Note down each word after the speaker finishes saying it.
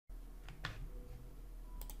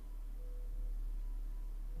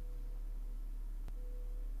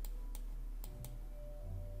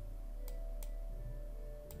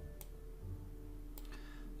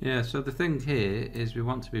Yeah, so the thing here is we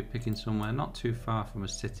want to be picking somewhere not too far from a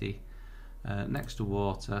city, next to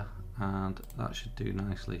water, and that should do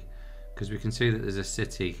nicely because we can see that there's a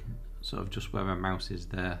city sort of just where my mouse is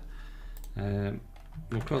there.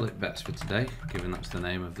 We'll call it Bets for today, given that's the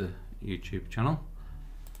name of the YouTube channel,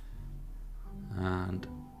 and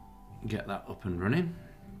get that up and running.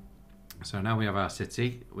 So now we have our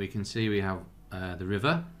city. We can see we have the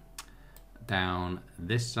river down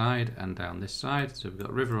this side and down this side. So we've got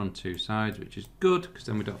a river on two sides, which is good because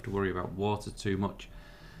then we don't have to worry about water too much.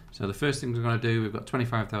 So the first thing we're going to do, we've got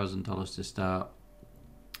 $25,000 to start.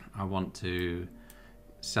 I want to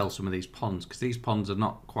sell some of these ponds because these ponds are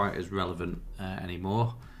not quite as relevant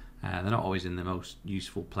anymore. They're not always in the most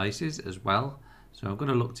useful places as well. So I'm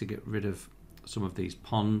going to look to get rid of some of these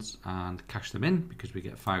ponds and cash them in because we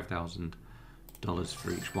get $5,000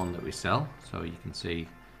 for each one that we sell. So you can see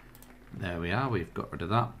there we are, we've got rid of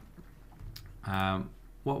that.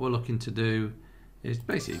 What we're looking to do is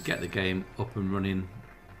basically get the game up and running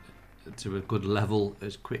to a good level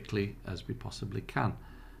as quickly as we possibly can.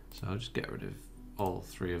 So I'll just get rid of all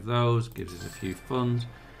three of those, gives us a few funds.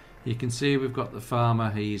 You can see we've got the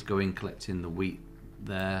farmer, he's going collecting the wheat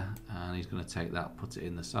there, and he's going to take that, put it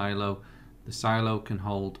in the silo. The silo can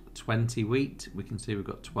hold 20 wheat. We can see we've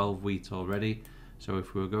got 12 wheat already. So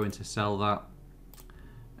if we were going to sell that,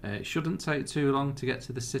 it shouldn't take too long to get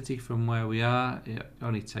to the city from where we are. It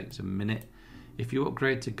only takes a minute. If you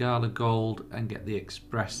upgrade to Gala Gold and get the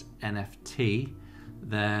Express NFT,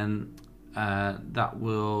 then that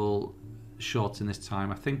will shorten this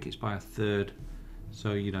time. I think it's by a third.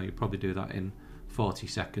 So you probably do that in 40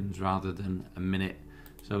 seconds rather than a minute.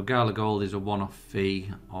 So Gala Gold is a one-off fee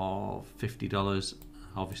of $50.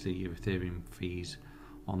 Obviously your Ethereum fees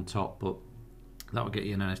on top, but that will get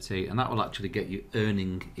you an NFT, and that will actually get you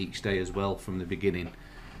earning each day as well from the beginning,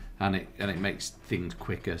 and it makes things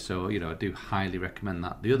quicker. So I do highly recommend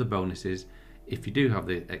that. The other bonus is if you do have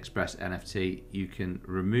the Express NFT, you can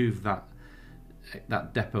remove that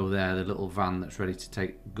depot there, the little van that's ready to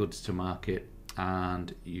take goods to market,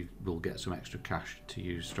 and you will get some extra cash to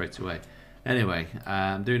use straight away. Anyway,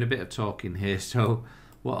 I'm doing a bit of talking here, so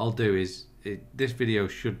what I'll do is this video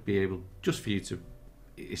should be able just for you to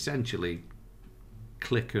essentially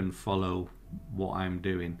click and follow what I'm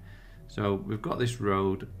doing. So we've got this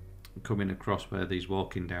road coming across where he's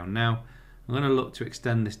walking down now. I'm going to look to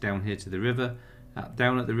extend this down here to the river.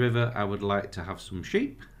 Down at the river I would like to have some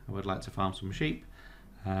sheep. I would like to farm some sheep.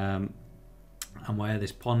 And where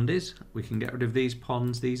this pond is, we can get rid of these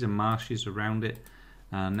ponds. These are marshes around it.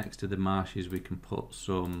 Next to the marshes we can put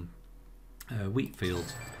some wheat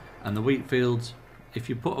fields. And the wheat fields, if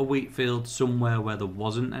you put a wheat field somewhere where there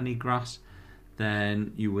wasn't any grass,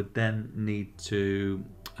 then you would then need to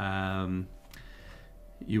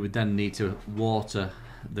water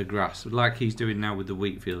the grass like he's doing now with the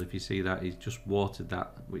wheat field. If you see that, he's just watered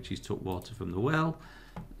that, which he's took water from the well.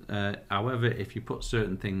 However, if you put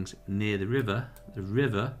certain things near the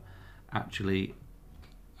river actually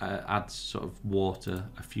adds sort of water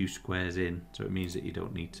a few squares in, so it means that you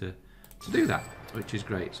don't need to do that, which is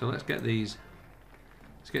great. So let's get these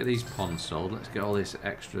ponds sold. Let's get all this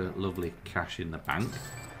extra lovely cash in the bank,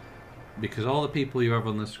 because all the people you have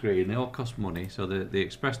on the screen, they all cost money. So the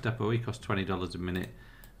express depot, he costs $20 a minute,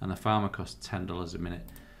 and the farmer costs $10 a minute,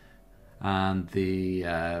 and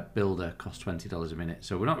the builder costs $20 a minute.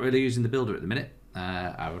 So we're not really using the builder at the minute.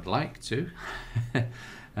 I would like to.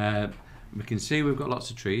 We can see we've got lots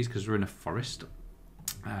of trees because we're in a forest,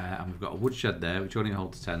 and we've got a woodshed there which only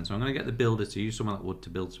holds 10. So I'm going to get the builder to use some of that wood to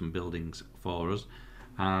build some buildings for us.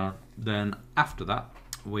 Then after that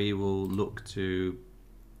we will look to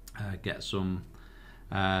get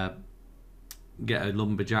a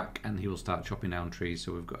lumberjack, and he will start chopping down trees,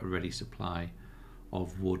 so we've got a ready supply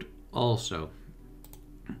of wood also.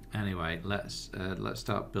 Anyway, let's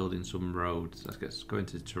start building some roads. Let's go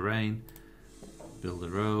into the terrain, build a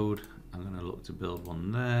road. I'm going to look to build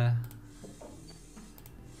one there.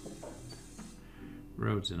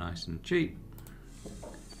 Roads are nice and cheap.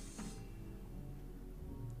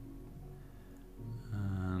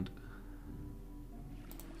 And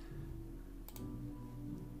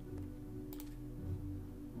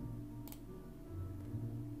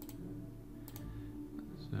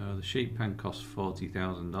so the sheep pen costs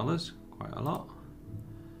 $40,000, quite a lot.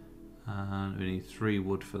 And we need 3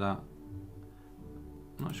 wood for that.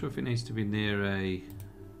 I'm not sure if it needs to be near a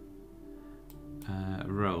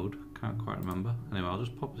road, can't quite remember. Anyway, I'll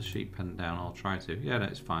just pop the sheep pen down. I'll try to. Yeah,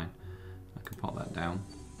 that's fine. I can pop that down.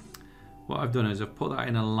 What I've done is I've put that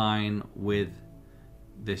in a line with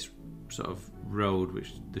this sort of road,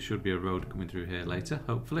 which there should be a road coming through here later,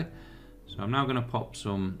 hopefully. So I'm now going to pop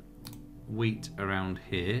some wheat around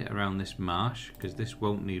here, around this marsh, because this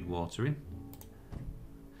won't need watering.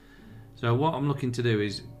 So what I'm looking to do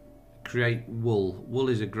is create wool. Wool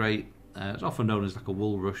is a great, it's often known as like a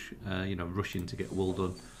wool rush, you know, rushing to get wool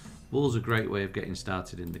done. Wool's a great way of getting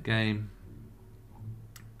started in the game.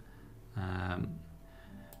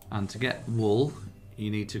 And to get wool,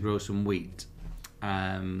 you need to grow some wheat.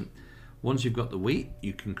 Once you've got the wheat,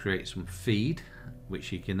 you can create some feed,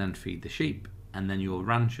 which you can then feed the sheep, and then your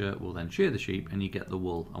rancher will then shear the sheep and you get the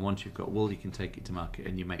wool. And once you've got wool, you can take it to market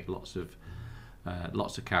and you make lots of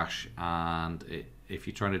cash. And if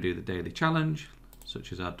you're trying to do the daily challenge,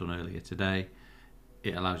 such as I've done earlier today,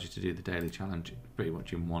 it allows you to do the daily challenge pretty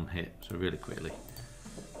much in one hit, so really quickly.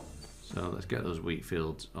 So let's get those wheat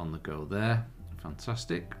fields on the go there.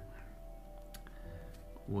 Fantastic.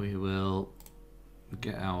 We will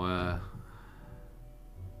get our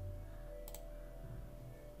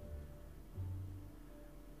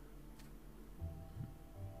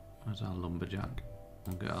where's our lumberjack?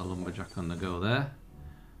 We'll get our lumberjack on the go there.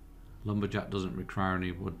 Lumberjack doesn't require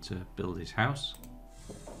any wood to build his house,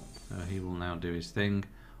 so he will now do his thing.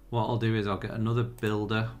 What I'll do is I'll get another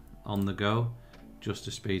builder on the go just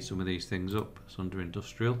to speed some of these things up. It's under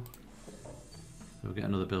industrial. So we'll get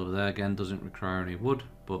another builder there. Again, doesn't require any wood,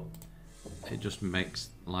 but it just makes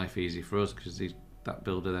life easy for us, because that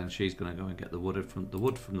builder then, she's going to go and get the wood from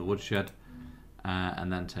the woodshed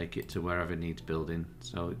and then take it to wherever it needs building.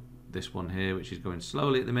 So this one here, which is going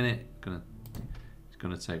slowly at the minute, it's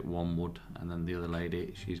going to take 1 wood, and then the other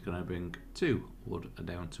lady, she's going to bring 2 wood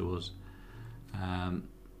down to us.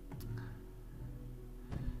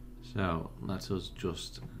 So let us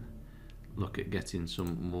just look at getting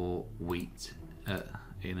some more wheat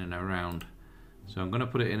in and around. So I'm going to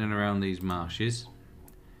put it in and around these marshes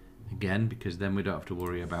again, because then we don't have to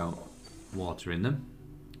worry about watering them,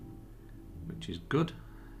 which is good.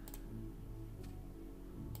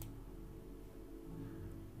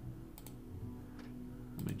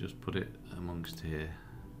 Let me just put it amongst here.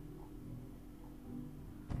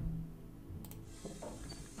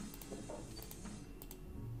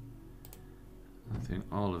 I think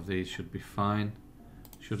all of these should be fine.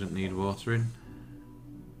 Shouldn't need watering.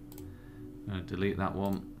 I'm going to delete that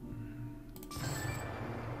one.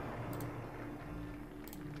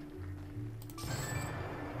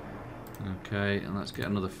 Okay, and let's get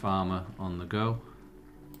another farmer on the go.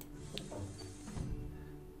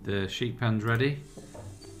 The sheep pen's ready.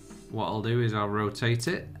 What I'll do is I'll rotate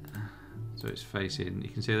it so it's facing, you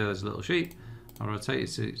can see there's a little sheep. I'll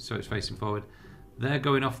rotate it so it's facing forward. They're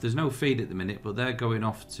going off, there's no feed at the minute, but they're going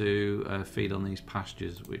off to feed on these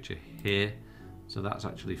pastures which are here. So that's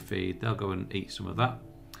actually feed. They'll go and eat some of that,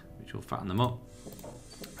 which will fatten them up.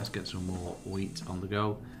 Let's get some more wheat on the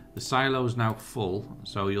go. The silo's now full,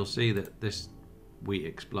 so you'll see that this wheat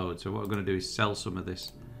explodes. So what we're going to do is sell some of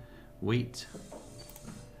this wheat,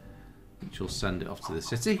 which will send it off to the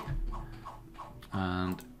city.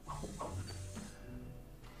 And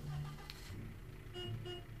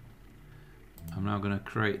I'm now going to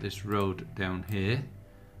create this road down here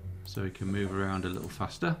so we can move around a little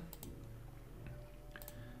faster.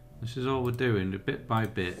 This is all we're doing, bit by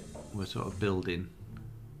bit. We're sort of building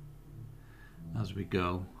as we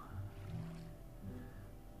go.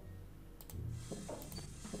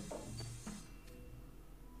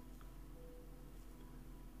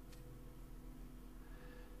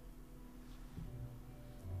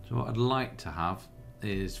 So what I'd like to have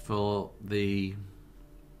is for the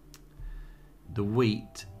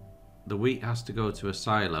wheat has to go to a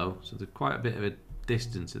silo, so there's quite a bit of a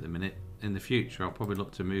distance at the minute. In the future I'll probably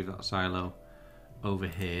look to move that silo over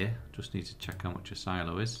here. Just need to check how much a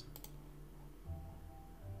silo is.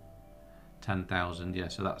 10,000, yeah,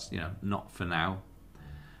 so that's, you know, not for now.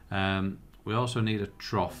 We also need a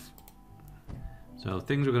trough. So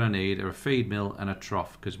things we're going to need are a feed mill and a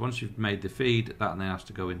trough, because once you've made the feed, that then has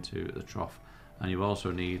to go into the trough. And you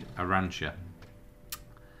also need a rancher.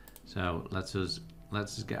 So let's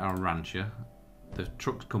get our rancher. The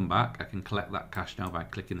truck's come back. I can collect that cash now by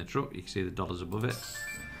clicking the truck. You can see the dollars above it.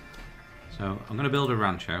 So I'm going to build a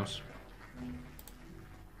ranch house,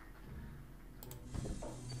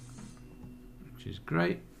 which is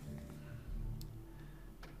great.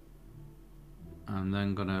 I'm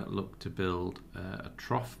then going to look to build a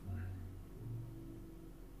trough.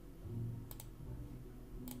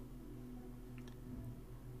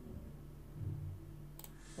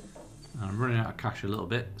 I'm running out of cash a little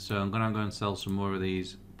bit, so I'm going to go and sell some more of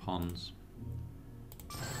these ponds.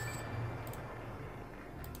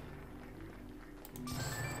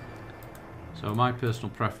 So my personal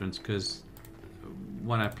preference, because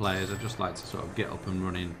when I play, is I just like to sort of get up and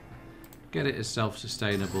running get it as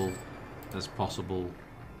self-sustainable as possible,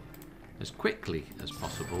 as quickly as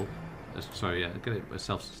possible. Get it as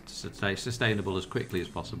self-sustainable as quickly as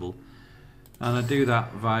possible. And I do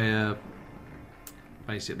that via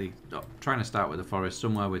basically trying to start with a forest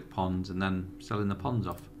somewhere with ponds and then selling the ponds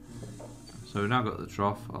off. So we've now got the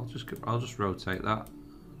trough. I'll just rotate that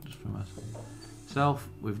just for myself.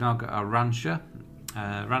 We've now got our rancher.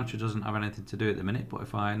 Rancher doesn't have anything to do at the minute, but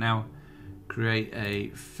if I now create a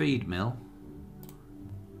feed mill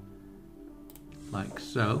like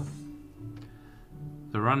so,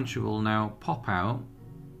 the rancher will now pop out,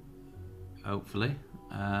 hopefully,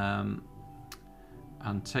 and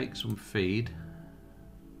take some feed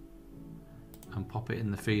and pop it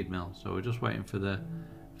in the feed mill. So we're just waiting for the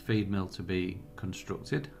feed mill to be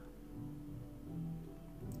constructed.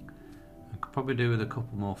 I could probably do with a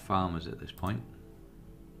couple more farmers at this point.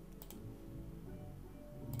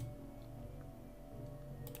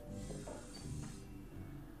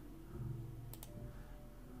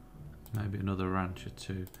 Maybe another rancher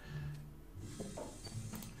too.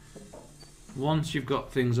 Once you've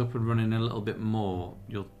got things up and running a little bit more,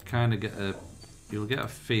 you'll kind of get a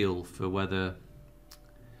feel for whether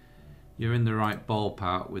you're in the right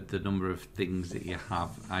ballpark with the number of things that you have,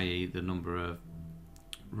 i.e. the number of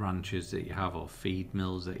ranches that you have or feed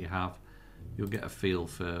mills that you have. You'll get a feel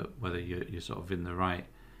for whether you're sort of in the right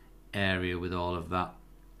area with all of that,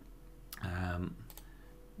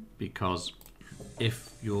 because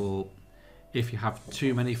if you have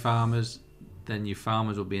too many farmers, then your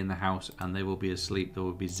farmers will be in the house and they will be asleep. There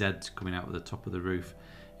will be Zeds coming out of the top of the roof.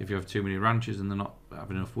 If you have too many ranches and they're not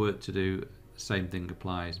having enough work to do, same thing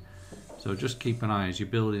applies. So just keep an eye as you're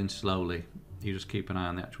building slowly. You just keep an eye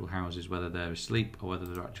on the actual houses, whether they're asleep or whether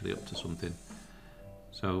they're actually up to something.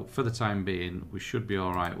 So for the time being, we should be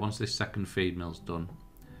all right. Once this second feed mill's done,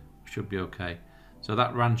 we should be okay. So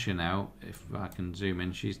that rancher now, if I can zoom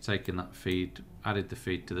in, she's taken that feed, added the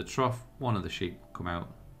feed to the trough. One of the sheep will come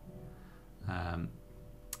out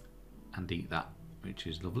and eat that, which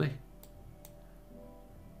is lovely.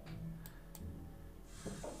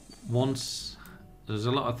 Once there's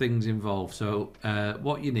a lot of things involved, so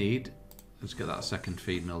what you need, let's get that second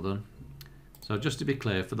feed mill done. So just to be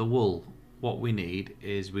clear, for the wool, what we need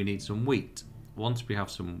is we need some wheat. Once we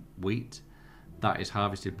have some wheat, that is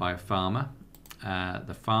harvested by a farmer.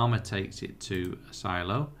 The farmer takes it to a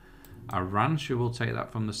silo. A rancher will take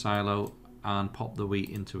that from the silo and pop the wheat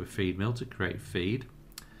into a feed mill to create feed.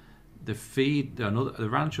 The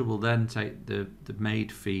rancher will then take the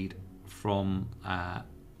made feed from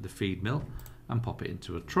the feed mill and pop it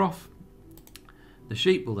into a trough. The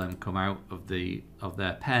sheep will then come out of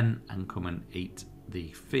their pen and come and eat the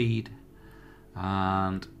feed,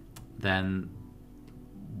 and then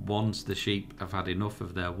once the sheep have had enough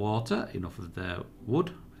of their water, enough of their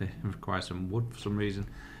wood, they require some wood for some reason,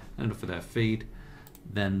 and enough of their feed,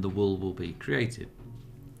 then the wool will be created,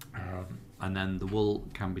 and then the wool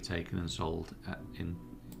can be taken and sold in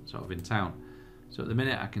town. So at the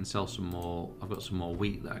minute I can sell some more. I've got some more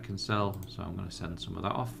wheat that I can sell, so I'm going to send some of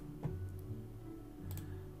that off.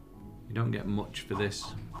 You don't get much for this,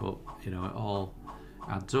 but you know, it all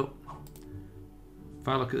adds up. If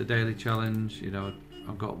I look at the daily challenge, you know,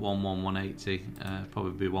 I've got 180,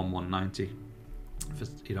 probably be 190.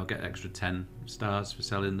 You know, get extra 10 stars for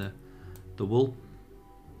selling the wool.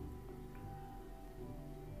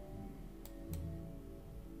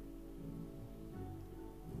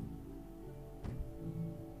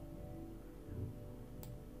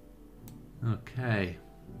 Okay,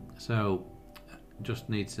 so just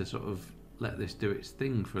need to sort of let this do its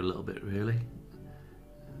thing for a little bit, really.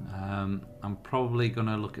 I'm probably going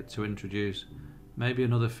to look to introduce maybe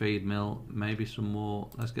another feed mill, maybe some more.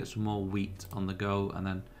 Let's get some more wheat on the go, and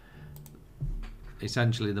then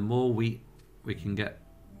essentially the more wheat we can get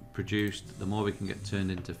produced, the more we can get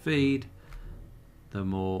turned into feed, the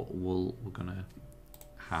more wool we're going to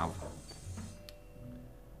have.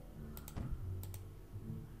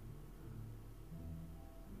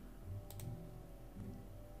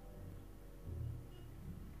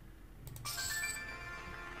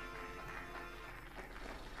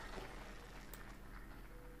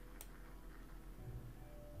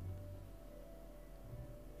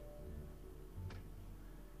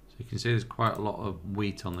 You can see there's quite a lot of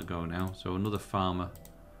wheat on the go now, so another farmer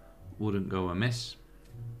wouldn't go amiss.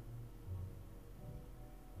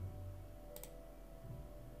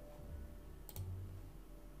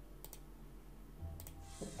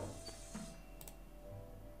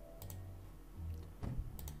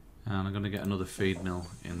 And I'm going to get another feed mill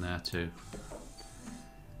in there too.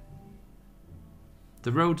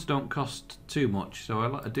 The roads don't cost too much,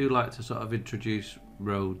 so I do like to sort of introduce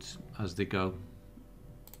roads as they go.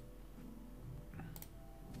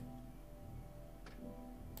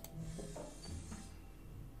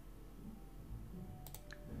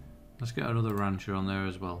 Let's get another rancher on there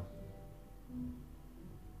as well.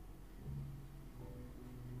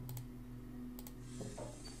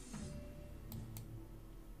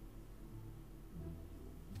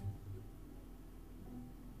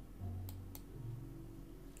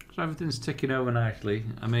 So everything's ticking over nicely.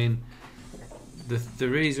 I mean, the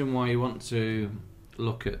reason why you want to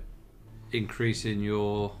look at increasing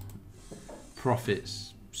your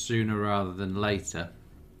profits sooner rather than later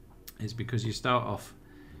is because you start off,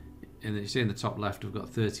 and you see in the top left, we've got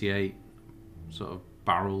 38 sort of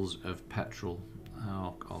barrels of petrol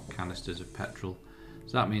or canisters of petrol.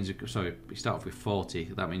 So that means, sorry, you start off with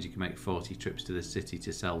 40. That means you can make 40 trips to the city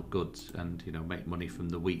to sell goods and, you know, make money from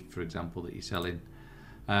the wheat, for example, that you're selling.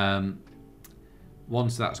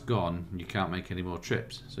 Once that's gone, you can't make any more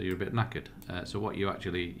trips, so you're a bit knackered. So what you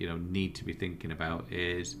actually, you know, need to be thinking about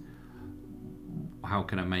is, how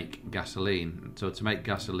can I make gasoline? So to make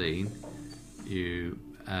gasoline, you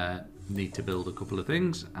need to build a couple of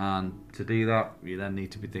things, and to do that, you then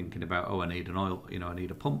need to be thinking about, oh, I need an oil, you know, I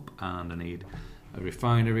need a pump, and I need a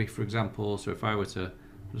refinery, for example. So if I were to,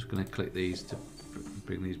 I'm just going to click these to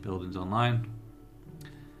bring these buildings online,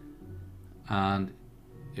 and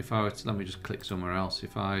if I were to, let me just click somewhere else.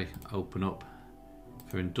 If I open up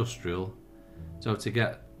for industrial, so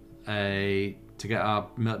to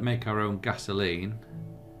make our own gasoline,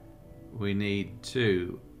 we need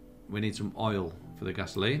some oil for the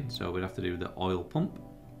gasoline. So we'd have to do the oil pump.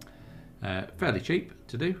 Fairly cheap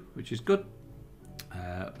to do, which is good.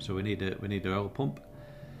 So we need the oil pump.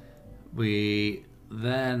 We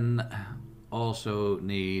then also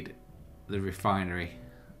need the refinery,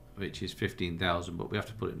 which is 15,000, but we have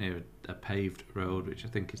to put it near a paved road, which I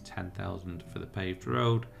think is 10,000 for the paved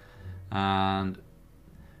road. And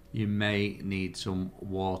you may need some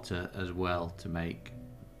water as well to make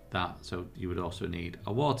that, so you would also need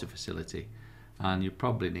a water facility, and you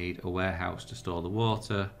probably need a warehouse to store the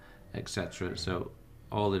water, etc. So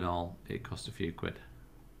all in all, it costs a few quid.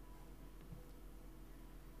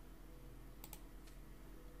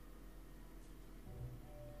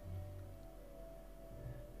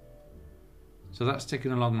 So that's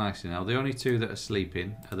ticking along nicely now. The only two that are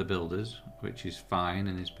sleeping are the builders, which is fine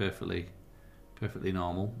and is perfectly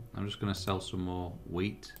normal. I'm just going to sell some more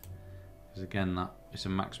wheat, because again, that it's a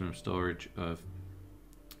maximum storage of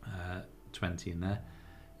 20 in there.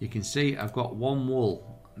 You can see I've got 1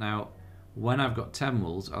 wool. Now, when I've got 10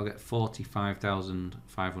 wools, I'll get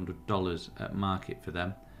 $45,500 at market for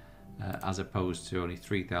them, as opposed to only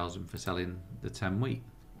 3,000 for selling the 10 wheat.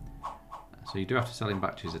 So you do have to sell in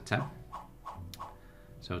batches of 10.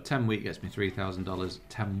 So 10 wheat gets me $3,000.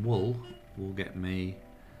 10 wool will get me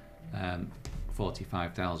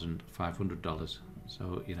 $45,500.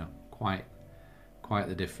 So, you know, quite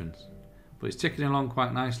the difference. But it's ticking along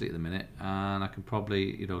quite nicely at the minute, and I can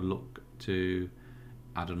probably, you know, look to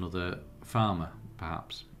add another farmer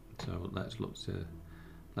perhaps. So let's look to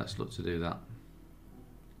do that.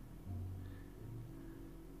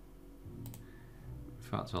 In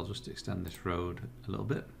fact, I'll just extend this road a little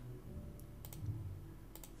bit.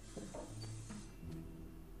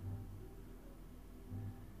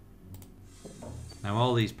 Now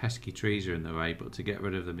all these pesky trees are in the way, but to get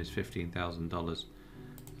rid of them is $15,000.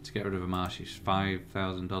 To get rid of a marsh is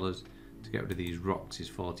 $5,000. To get rid of these rocks is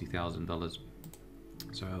 $40,000.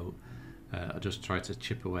 So I just try to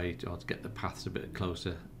chip away or to get the paths a bit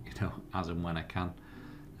closer, you know, as and when I can.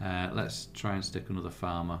 Let's try and stick another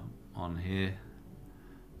farmer on here.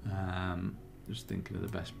 Just thinking of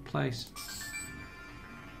the best place,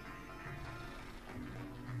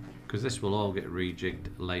 because this will all get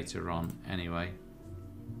rejigged later on anyway.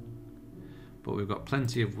 But we've got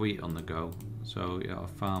plenty of wheat on the go, so yeah, a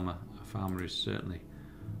farmer is certainly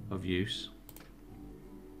of use.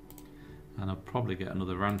 And I'll probably get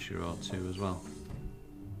another rancher or two as well.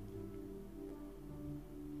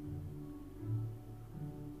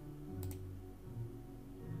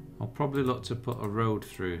 I'll probably look to put a road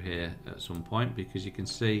through here at some point, because you can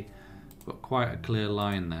see I've got quite a clear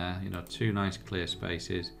line there, you know, 2 nice clear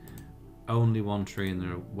spaces, only 1 tree in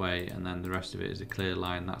the way, and then the rest of it is a clear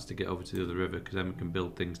line. That's to get over to the other river, because then we can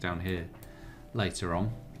build things down here later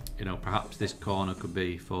on. You know, perhaps this corner could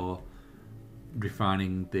be for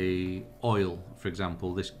refining the oil, for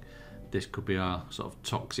example. This could be our sort of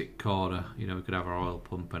toxic corner. You know, we could have our oil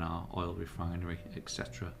pump and our oil refinery,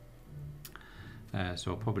 etc.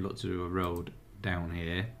 So I'll probably look to do a road down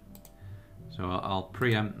here. So I'll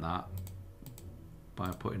preempt that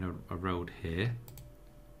by putting a road here.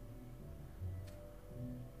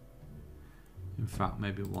 In fact,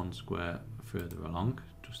 maybe 1 square further along,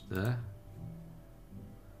 just there.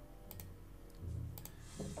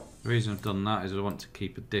 The reason I've done that is I want to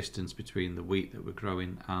keep a distance between the wheat that we're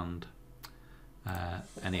growing and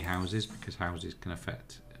any houses, because houses can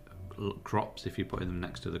affect crops if you're putting them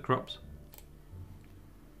next to the crops.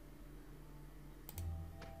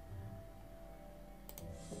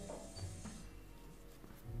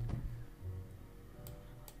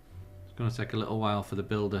 It's going to take a little while for the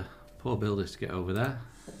poor builders to get over there.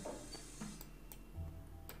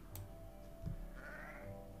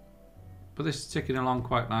 But this is ticking along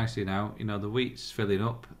quite nicely now. You know, the wheat's filling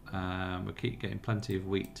up. We keep getting plenty of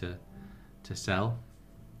wheat to sell.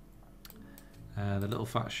 The little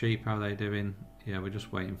fat sheep, how are they doing? Yeah, we're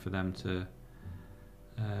just waiting for them to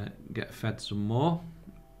get fed some more.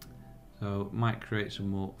 So might create some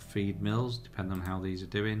more feed mills depending on how these are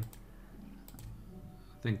doing.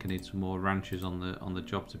 I think I need some more ranchers on the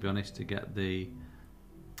job, to be honest, to get the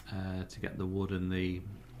wood and the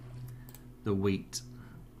wheat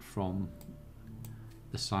from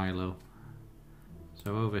the silo.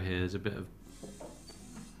 So over here there's a bit of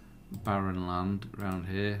barren land around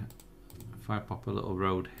here. If I pop a little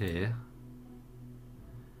road here,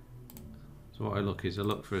 so what I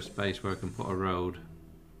look for a space where I can put a road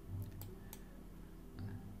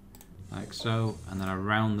like so, and then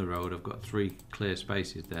around the road I've got 3 clear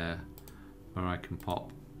spaces there where I can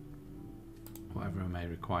pop whatever I may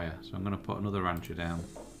require. So I'm going to put another rancher down.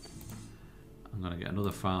 I'm going to get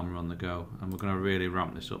another farmer on the go, and we're going to really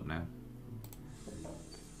ramp this up now.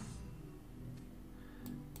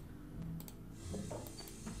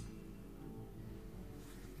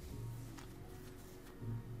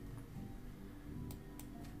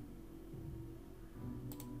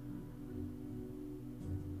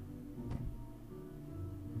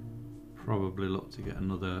 Probably look to get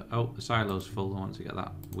another... Oh, the silo's full. I want to get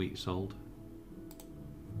that wheat sold.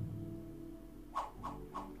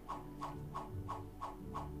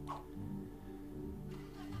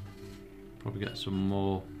 Probably get some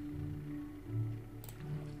more.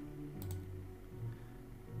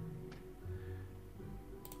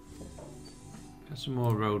 Get some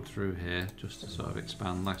more road through here just to sort of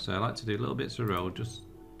expand. Like I say, I like to do little bits of road just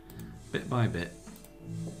bit by bit,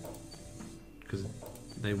 because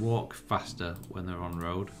they walk faster when they're on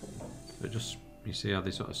road. But just, you see how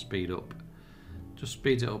they sort of speed up. Just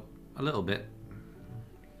speeds it up a little bit.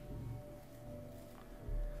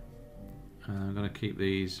 I'm going to keep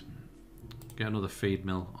these, get another feed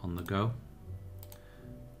mill on the go.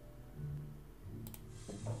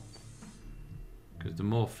 Because the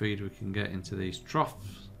more feed we can get into these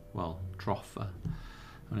troughs, well, trough,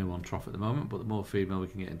 only one trough at the moment, but the more feed mill we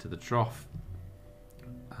can get into the trough,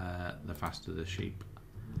 the faster the sheep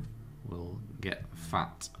will get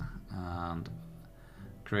fat and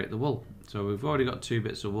create the wool. So we've already got 2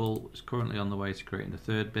 bits of wool. It's currently on the way to creating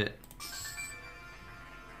the 3rd bit.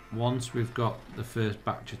 Once we've got the first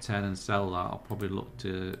batch of 10 and sell that, I'll probably look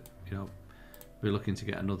to, you know, be looking to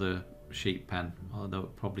get another sheep pen, although it'll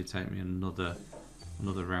probably take me another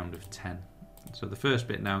round of 10. So the first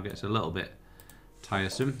bit now gets a little bit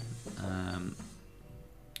tiresome.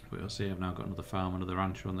 But you'll see I've now got another farm, another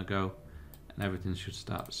rancher on the go, and everything should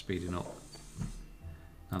start speeding up.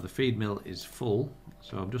 Now the feed mill is full,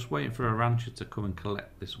 so I'm just waiting for a rancher to come and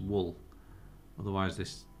collect this wool. Otherwise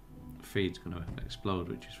this feed's going to explode,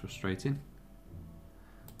 which is frustrating.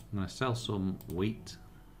 I'm going to sell some wheat.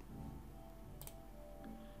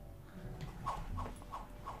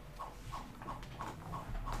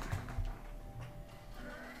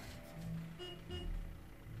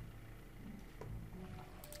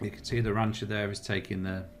 You can see the rancher there is taking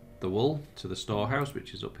the wool to the storehouse,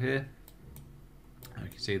 which is up here. And you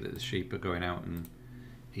can see that the sheep are going out and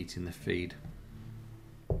eating the feed.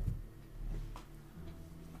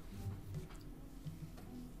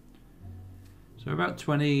 So about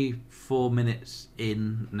 24 minutes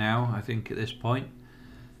in now, I think, at this point.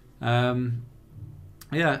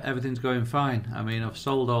 Yeah, everything's going fine. I mean, I've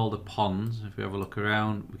sold all the ponds. If we have a look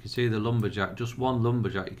around, we can see the lumberjack, just one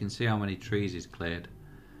lumberjack, you can see how many trees he's cleared.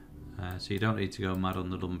 So you don't need to go mad on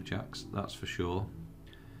the lumberjacks, that's for sure.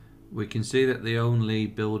 We can see that the only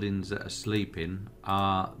buildings that are sleeping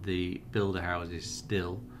are the builder houses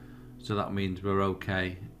still. So that means we're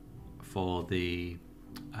okay for the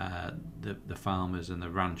farmers and the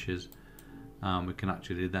ranchers. We can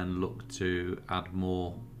actually then look to add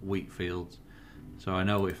more wheat fields. So I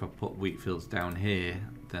know if I put wheat fields down here,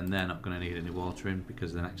 then they're not going to need any watering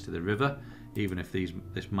because they're next to the river. Even if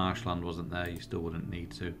this marshland wasn't there, you still wouldn't need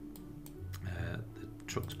to. The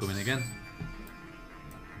truck's coming again.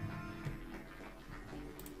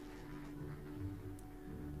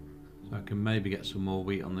 So So I can maybe get some more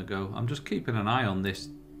wheat on the go. I'm just keeping an eye on this,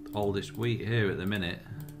 all this wheat here at the minute,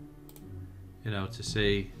 you know, to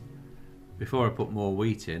see, before I put more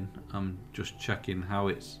wheat in, I'm just checking how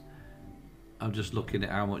it's, I'm just looking at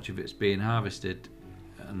how much of it's being harvested,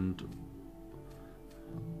 and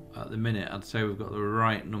at the minute I'd say we've got the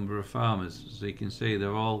right number of farmers. So you can see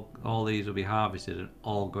they're all these will be harvested and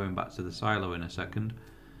all going back to the silo in a second.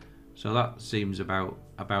 So that seems about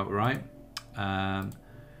right.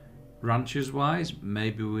 Ranchers wise,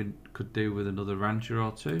 maybe we could do with another rancher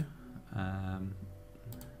or two.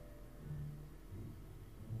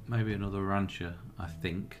 Maybe another rancher, I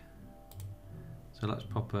think. So let's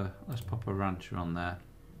pop a rancher on there.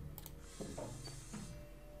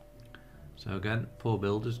 So again, poor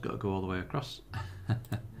builder's got to go all the way across.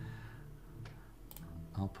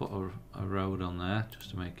 I'll put a road on there just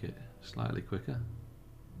to make it slightly quicker.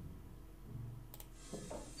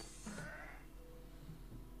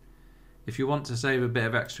 If you want to save a bit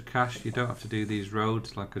of extra cash, you don't have to do these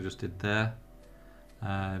roads like I just did there.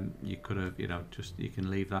 You could have, you know, you can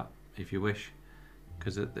leave that if you wish,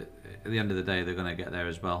 because at the end of the day they're going to get there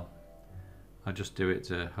as well. I just do it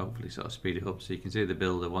to hopefully sort of speed it up. So you can see the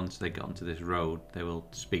builder, once they get onto this road, they will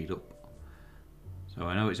speed up. So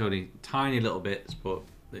I know it's only tiny little bits, but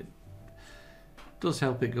it does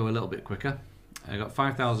help it go a little bit quicker. I got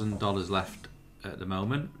 $5,000 left at the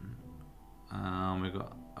moment. We've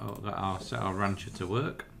got set our rancher to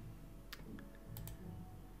work,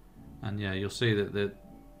 and yeah, you'll see that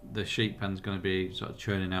the sheep pen's going to be sort of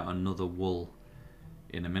churning out another wool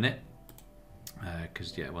in a minute,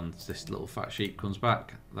 because yeah, once this little fat sheep comes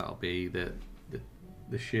back, that'll be the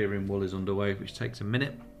shearing wool is underway, which takes a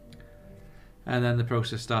minute, and then the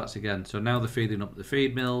process starts again. So now they're feeding up the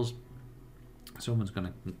feed mills. Someone's going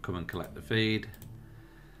to come and collect the feed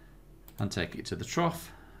and take it to the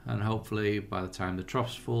trough. And hopefully by the time the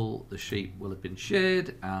trough's full, the sheep will have been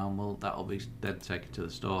sheared, and that'll be then taken to the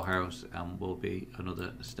storehouse, and we'll be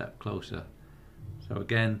another step closer. So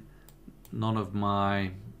again, none of my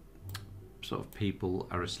sort of people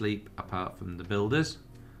are asleep apart from the builders,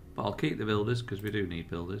 but I'll keep the builders because we do need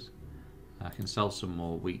builders. I can sell some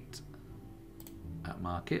more wheat at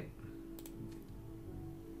market.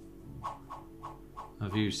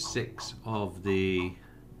 I've used 6 of the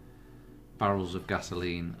barrels of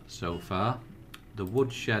gasoline so far. The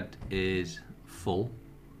wood shed is full.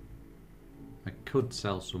 I could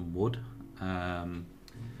sell some wood,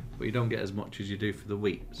 but you don't get as much as you do for the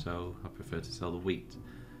wheat, so I prefer to sell the wheat.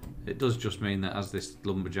 It does just mean that as this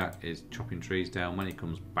lumberjack is chopping trees down, when he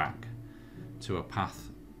comes back to a path,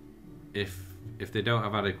 if they don't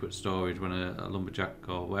have adequate storage, when a lumberjack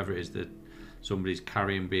or whatever it is that somebody's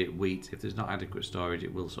carrying, be it wheat, if there's not adequate storage,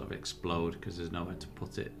 it will sort of explode because there's nowhere to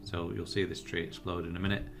put it. So you'll see this tree explode in a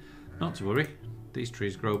minute. Not to worry, these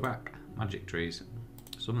trees grow back, magic trees.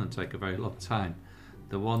 Some of them take a very long time.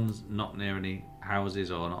 The ones not near any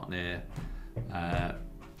houses or not near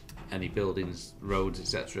any buildings, roads,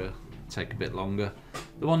 etc., take a bit longer.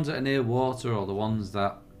 The ones that are near water, or the ones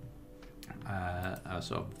that are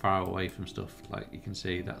sort of far away from stuff, like you can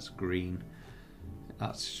see that's green,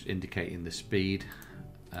 that's indicating the speed,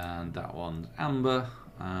 and that one's amber,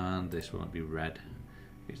 and this one will be red,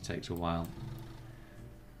 which takes a while.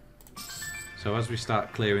 So as we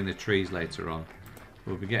start clearing the trees later on,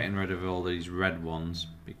 we'll be getting rid of all these red ones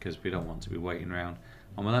because we don't want to be waiting around,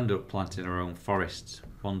 and we'll end up planting our own forests,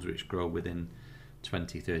 ones which grow within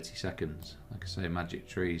 20-30 seconds, like I say, magic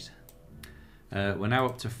trees. We're now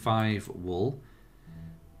up to 5 wool,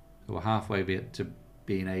 so we're halfway to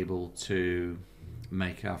being able to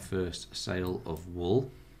make our first sale of wool.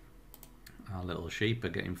 Our little sheep are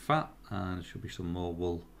getting fat, and there should be some more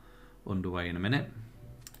wool underway in a minute.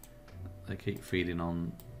 They keep feeding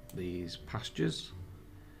on these pastures,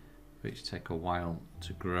 which take a while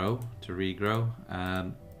to regrow.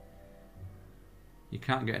 You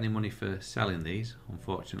can't get any money for selling these,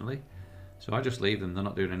 unfortunately, so I just leave them. They're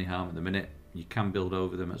not doing any harm at the minute. You can build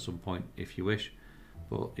over them at some point if you wish,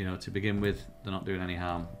 but you know, to begin with, they're not doing any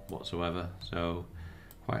harm whatsoever, so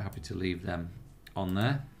quite happy to leave them on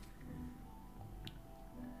there.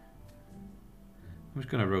 I'm just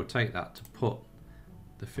going to rotate that to put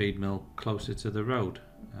the feed mill closer to the road,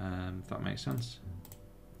 if that makes sense.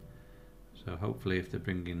 So hopefully if they're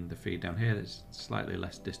bringing the feed down here, there's slightly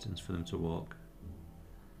less distance for them to walk.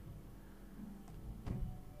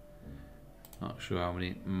 Not sure how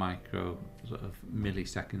many micro sort of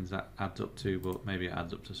milliseconds that adds up to, but maybe it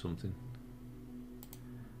adds up to something.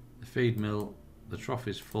 The feed mill, the trough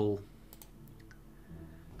is full.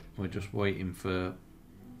 We're just waiting for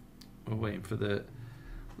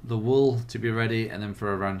the wool to be ready, and then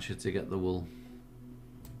for a rancher to get the wool.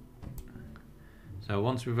 So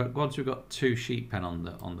once we've got 2 sheep pen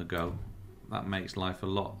on the go, that makes life a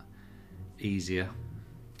lot easier,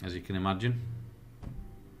 as you can imagine.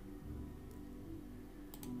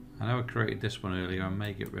 I know I created this one earlier. I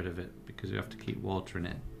may get rid of it because you have to keep watering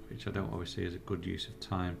it, which I don't always see as a good use of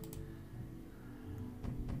time.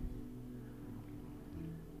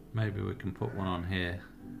 Maybe we can put one on here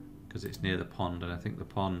because it's near the pond, and I think the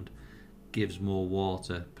pond gives more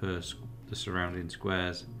water per the surrounding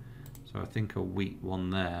squares. So I think a wheat one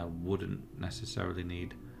there wouldn't necessarily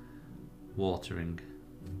need watering.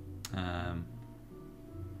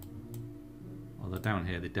 Although down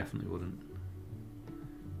here they definitely wouldn't.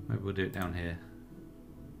 Maybe we'll do it down here.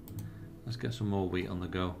 Let's get some more wheat on the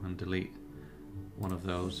go and delete one of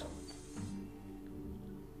those.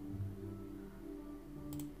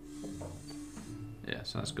 Yeah,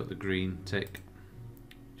 so that's got the green tick,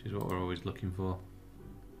 which is what we're always looking for.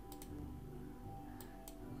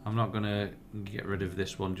 I'm not going to get rid of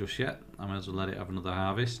this one just yet. I might as well let it have another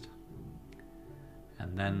harvest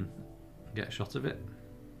and then get a shot of it.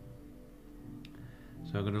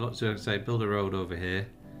 So I'm going to look to say build a road over here.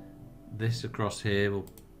 This across here will,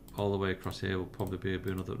 all the way across here will probably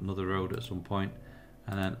be another road at some point,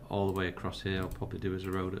 and then all the way across here I'll probably do as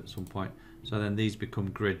a road at some point. So then these become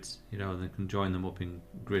grids, you know, and they can join them up in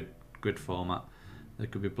grid format. There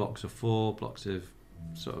could be blocks of 4, blocks of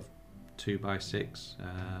sort of 2 by 6.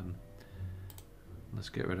 Let's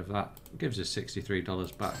get rid of that. It gives us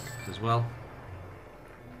 $63 back as well.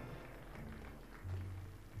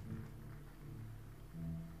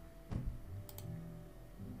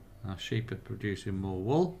 Our sheep are producing more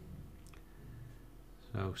wool,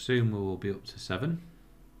 so soon we will be up to 7.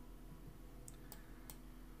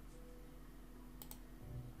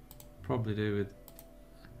 Probably do with,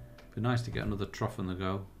 be nice to get another trough on the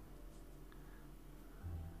go.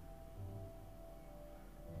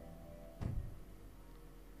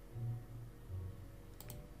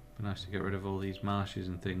 Be nice to get rid of all these marshes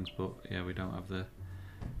and things, but yeah, we don't have the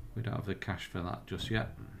cash for that just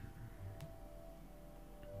yet.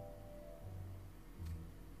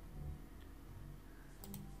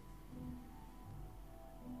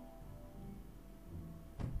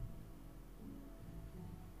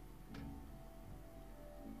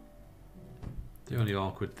 The only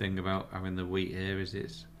awkward thing about having the wheat here is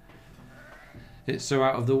it's so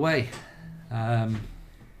out of the way.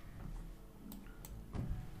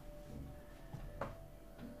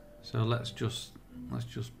 So let's just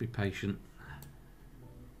be patient.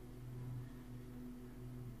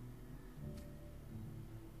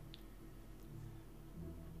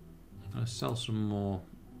 I'm going to sell some more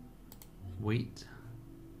wheat.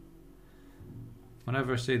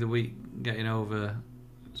 Whenever I see the wheat getting over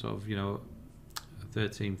sort of, you know,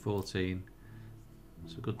 13, 14,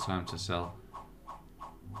 it's a good time to sell.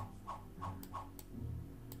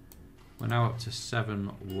 We're now up to 7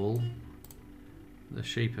 wool. The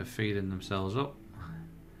sheep are feeding themselves up.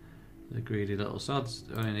 The greedy little sods.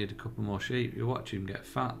 They only need a couple more sheep. You watch him get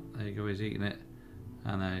fat. There you go, he's eating it.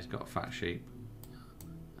 And then he's got fat sheep.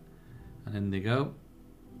 And in they go.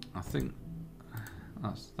 I think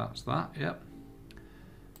that's that, yep.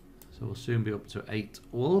 So we'll soon be up to 8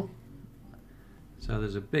 wool. So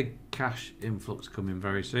there's a big cash influx coming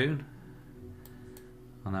very soon.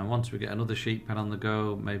 And then once we get another sheep pen on the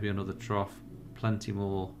go, maybe another trough, plenty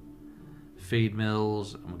more feed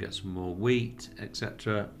mills, and we'll get some more wheat,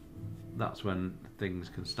 etc. That's when things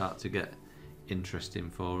can start to get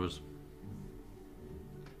interesting for us.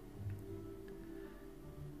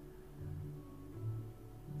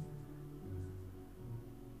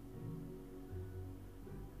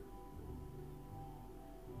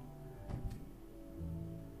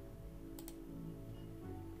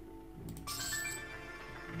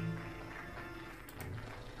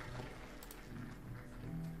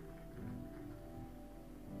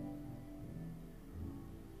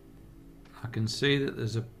 I can see that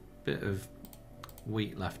there's a bit of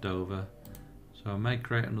wheat left over, so I may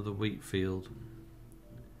create another wheat field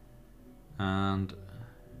and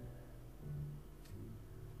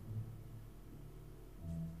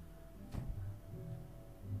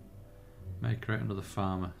may create another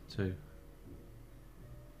farmer too.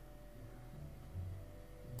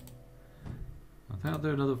 I think I'll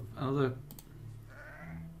do another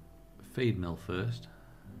feed mill first.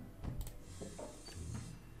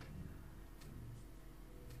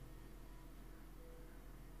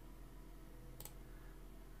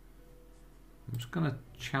 I'm just going to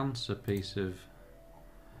chance a piece of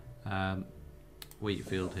wheat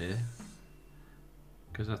field here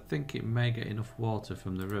because I think it may get enough water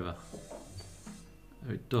from the river.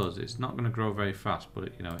 If it does, it's not going to grow very fast, but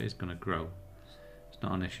it, you know, it is going to grow. It's It's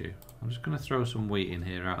not an issue. I'm just going to throw some wheat in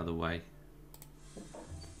here out of the way,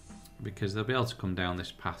 because they'll be able to come down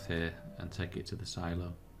this path here and take it to the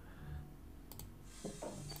silo.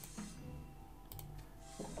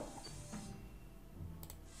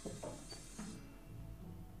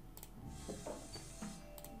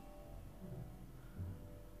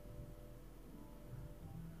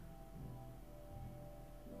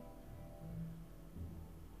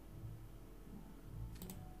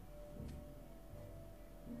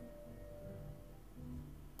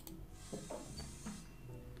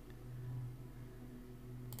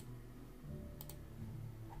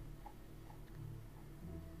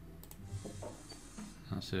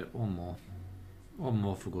 That's it, one more. One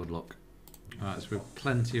more for good luck. Alright, so we've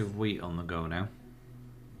plenty of wheat on the go now.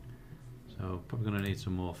 So probably going to need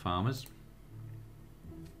some more farmers.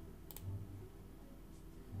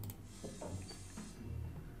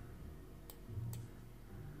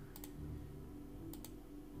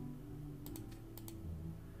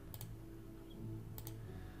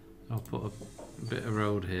 I'll put a bit of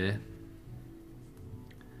road here.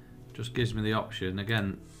 Just gives me the option.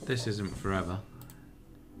 Again, this isn't forever.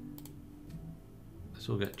 This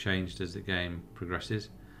will get changed as the game progresses.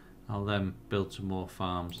 I'll then build some more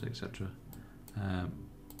farms, etc.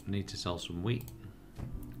 Need to sell some wheat.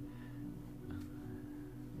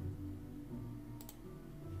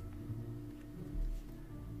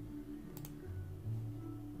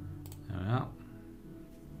 There we are.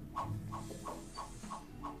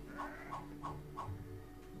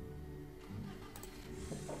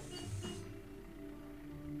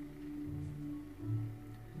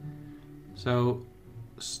 So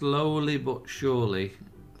slowly but surely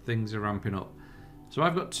things are ramping up. So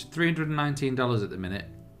I've got $319 at the minute.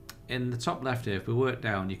 In the top left here, if we work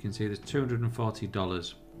down, you can see there's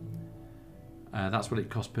 $240. That's what it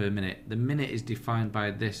costs per minute. The minute is defined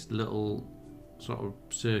by this little sort of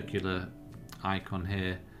circular icon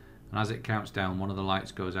here, and as it counts down, one of the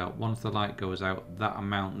lights goes out. Once the light goes out, that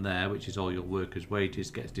amount there, which is all your workers' wages,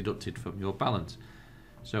 gets deducted from your balance.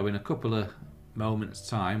 So in a couple of moments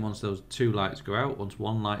time, once those two lights go out, once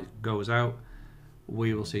one light goes out,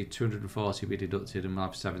 we will see 240 be deducted and we'll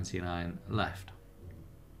have 79 left.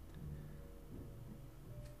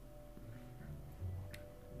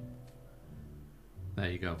 There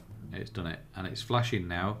you go, it's done it, and it's flashing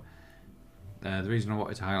now. The reason I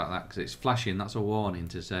wanted to highlight that, because it's flashing, that's a warning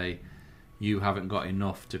to say you haven't got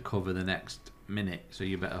enough to cover the next minute, so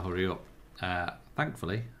you better hurry up.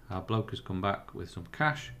 Thankfully our bloke has come back with some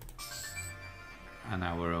cash, and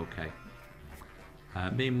now we're okay.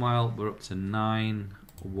 Meanwhile, we're up to 9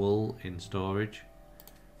 wool in storage,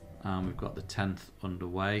 and we've got the 10th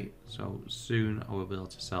underway, so soon I will be able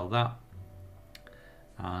to sell that,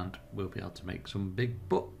 and we'll be able to make some big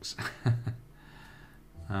bucks.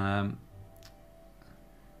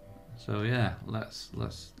 So yeah, let's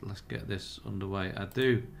get this underway. I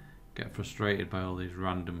do get frustrated by all these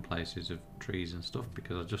random places of trees and stuff,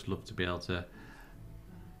 because I just love to be able to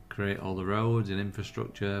create all the roads and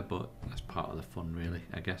infrastructure, but that's part of the fun, really,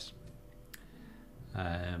 I guess.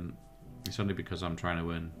 It's only because I'm trying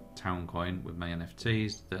to earn town coin with my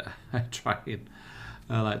NFTs that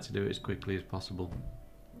I like to do it as quickly as possible.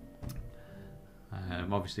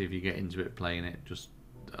 Obviously, if you get into it playing it just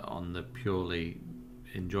on the purely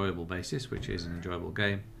enjoyable basis, which is an enjoyable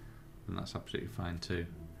game, then that's absolutely fine too.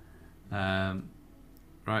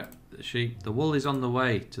 Right, the sheep. The wool is on the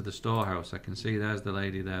way to the storehouse. I can see there's the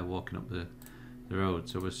lady there walking up the road.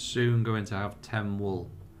 So we're soon going to have 10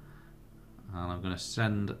 wool. And I'm going to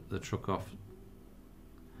send the truck off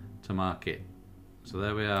to market. So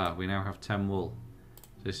there we are. We now have 10 wool.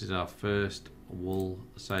 So this is our first wool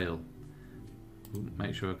sale.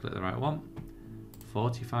 Make sure I click the right one.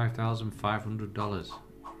 $45,500.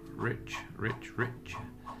 Rich, rich, rich.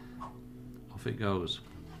 Off it goes.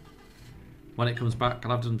 When it comes back,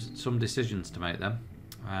 I'll have some decisions to make then.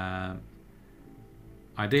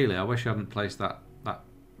 Ideally, I wish I hadn't placed that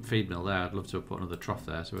feed mill there. I'd love to have put another trough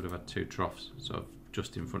there, so we'd have had 2 troughs, sort of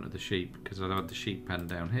just in front of the sheep, because I'd had the sheep pen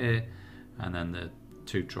down here, and then the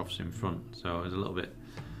 2 troughs in front. So I was a little bit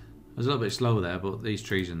slow there, but these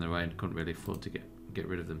trees in the way, and couldn't really afford to get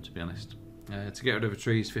rid of them, to be honest. To get rid of a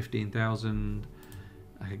tree is 15,000.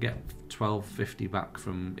 I could get 1250 back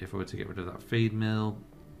from if I were to get rid of that feed mill.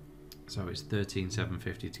 So it's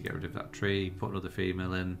 13,750 to get rid of that tree. Put another feed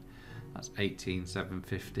mill in. That's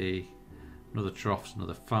 18,750. Another trough's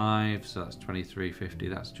another 5, so that's 2350.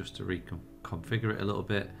 That's just to reconfigure it a little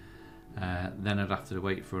bit. Then I'd have to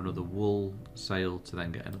wait for another wool sale to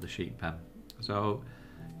then get another sheep pen. So,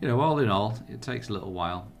 you know, all in all, it takes a little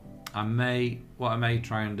while. What I may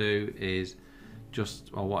try and do is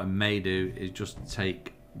or what I may do is just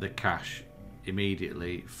take the cash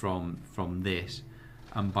immediately from this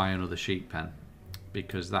and buy another sheep pen,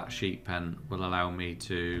 because that sheep pen will allow me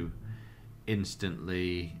to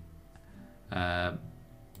instantly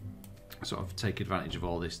sort of take advantage of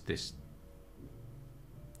all this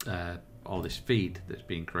feed that's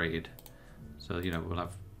being created. So you know, we'll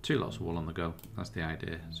have 2 lots of wool on the go. That's the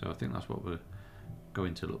idea. So I think that's what we're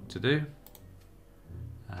going to look to do.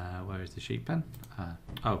 Where is the sheep pen?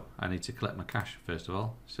 Oh, I need to collect my cash first of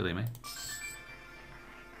all. Silly me.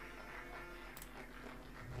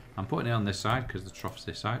 I'm putting it on this side because the trough's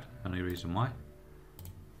this side. Only reason why.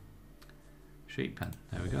 Sheep pen.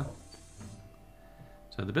 There we go.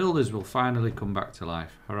 So the builders will finally come back to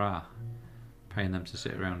life. Hurrah. Paying them to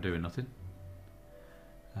sit around doing nothing.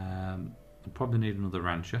 I'll probably need another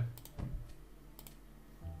rancher.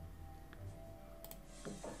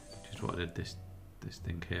 Which is what I did this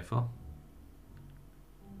thing here for.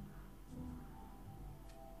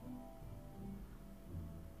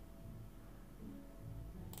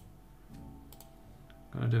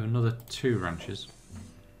 Gonna do another 2 ranches.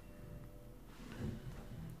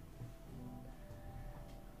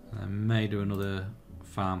 I may do another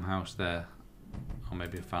farmhouse there, or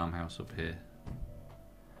maybe a farmhouse up here.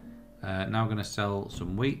 Now I'm going to sell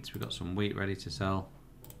some wheat. We've got some wheat ready to sell.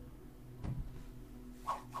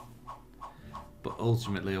 But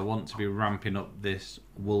ultimately I want to be ramping up this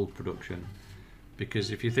wool production,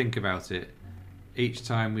 because if you think about it, each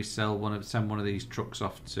time we send one of these trucks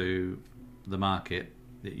off to the market,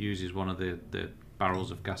 it uses one of the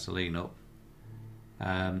barrels of gasoline up.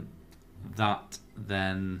 That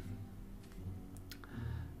then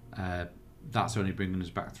that's only bringing us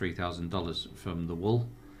back $3,000 from the wool.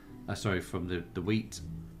 From the wheat.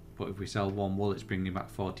 But if we sell one wool, it's bringing back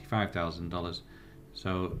 $45,000.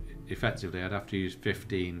 So effectively, I'd have to use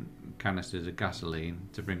 15 canisters of gasoline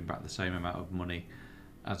to bring back the same amount of money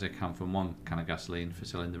as I can from one can of gasoline for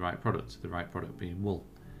selling the right product. The right product being wool.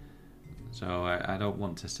 So I don't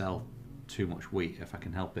want to sell too much wheat if I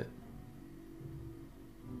can help it.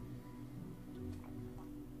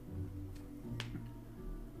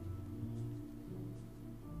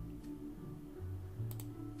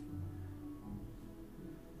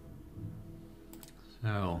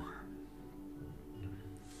 So,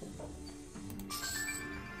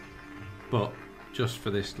 but just for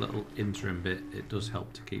this little interim bit, it does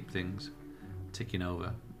help to keep things ticking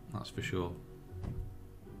over, that's for sure.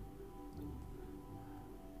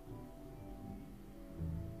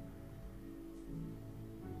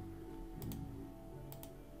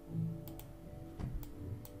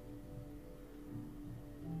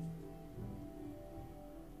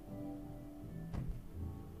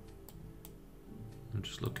 I'm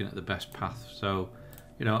just looking at the best path. So,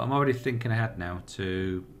 you know, I'm already thinking ahead now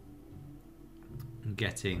to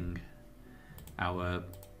getting our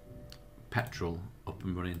petrol up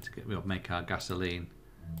and running to make our gasoline.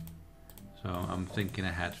 So I'm thinking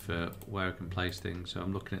ahead for where I can place things. So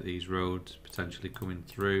I'm looking at these roads potentially coming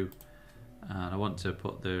through, and I want to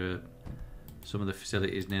put some of the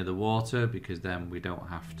facilities near the water, because then we don't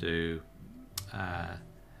have to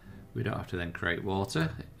then create water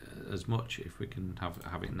as much if we can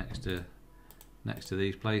have it next to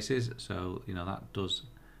these places. So you know, that does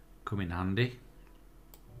come in handy.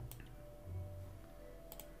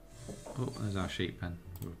 Oh, there's our sheep pen.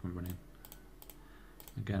 We're up and running.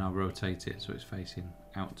 Again, I'll rotate it so it's facing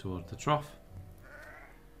out towards the trough.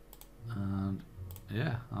 And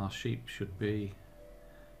yeah, our sheep should be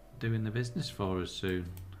doing the business for us soon.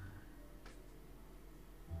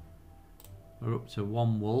 We're up to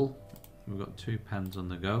 1 wool. We've got 2 pens on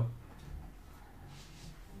the go.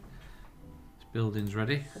 This building's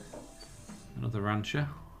ready. Another rancher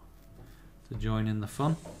to join in the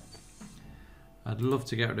fun. I'd love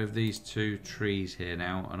to get rid of these 2 trees here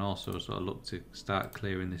now, and also sort of look to start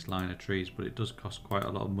clearing this line of trees, but it does cost quite a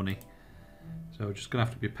lot of money. So we're just going to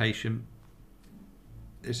have to be patient.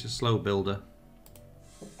 It's a slow builder.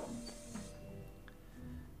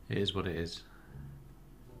 It is what it is.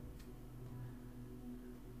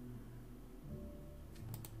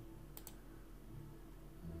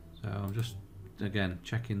 So I'm just, again,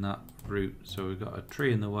 checking that route. So we've got a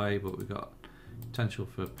tree in the way, but we've got potential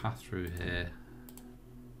for a path through here.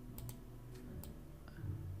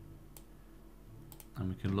 And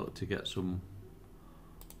we can look to get some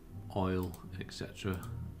oil, etc.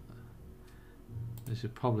 This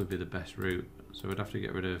would probably be the best route. So we'd have to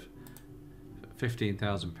get rid of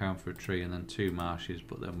 £15,000 for a tree and then 2 marshes,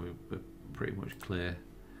 but then we're pretty much clear.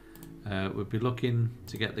 We'd be looking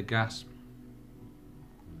to get the gas.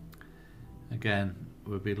 Again,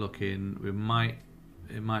 we'll be looking, we might,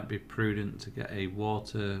 it might be prudent to get a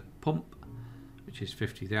water pump, which is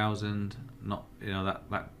 50,000. Not, you know,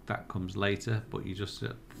 that comes later, but you just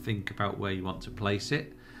think about where you want to place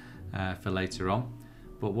it for later on.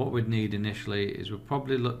 But what we'd need initially is we'll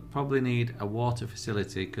probably need a water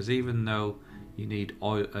facility, because even though you need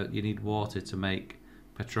oil, you need water to make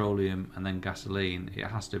petroleum and then gasoline, it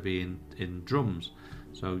has to be in drums.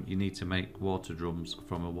 So you need to make water drums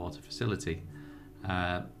from a water facility.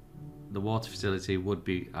 The water facility would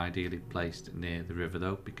be ideally placed near the river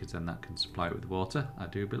though, because then that can supply it with water, I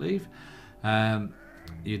do believe.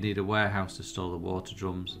 You need a warehouse to store the water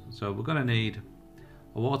drums. So we're going to need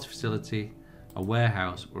a water facility, a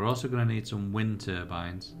warehouse. We're also going to need some wind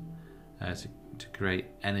turbines to create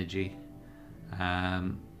energy.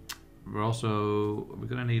 We're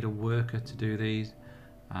going to need a worker to do these,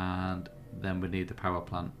 and then we need the power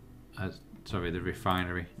plant. The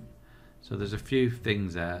refinery. So there's a few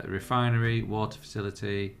things there: refinery, water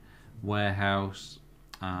facility, warehouse,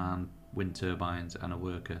 and wind turbines, and a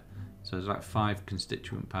worker. So there's like 5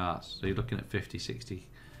 constituent parts. So you're looking at $50,000,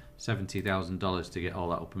 $60,000, $70,000 to get all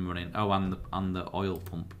that up and running. Oh, and the oil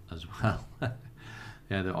pump as well.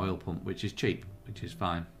 Yeah, the oil pump, which is cheap, which is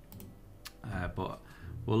fine. But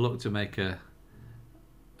we'll look to make a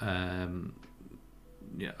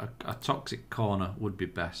toxic corner would be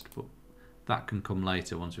best, but that can come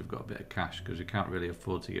later once we've got a bit of cash, because we can't really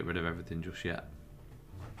afford to get rid of everything just yet.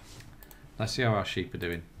 Let's see how our sheep are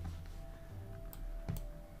doing.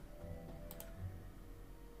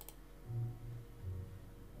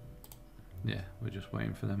 Yeah, we're just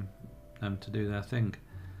waiting for them to do their thing.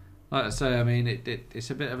 Like I say, I mean, it's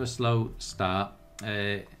a bit of a slow start.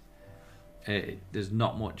 There's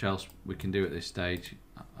not much else we can do at this stage.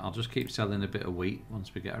 I'll just keep selling a bit of wheat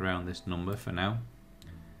once we get around this number for now,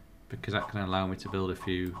 because that can allow me to build a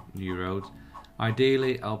few new roads.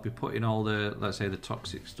 Ideally, I'll be putting all the, let's say, the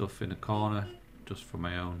toxic stuff in a corner, just for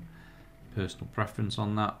my own personal preference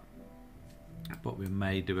on that. But we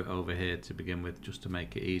may do it over here to begin with, just to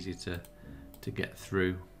make it easy to get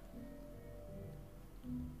through.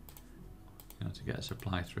 You know, to get a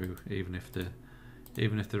supply through, even if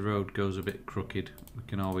the road goes a bit crooked, we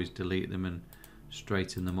can always delete them and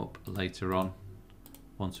straighten them up later on,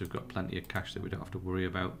 once we've got plenty of cash that we don't have to worry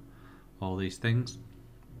about all these things.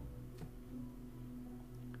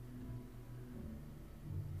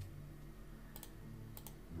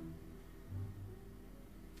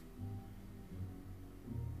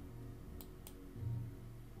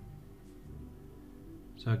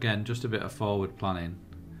 So again, just a bit of forward planning.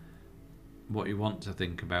 What you want to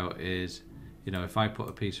think about is, you know, if I put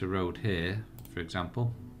a piece of road here, for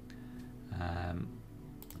example,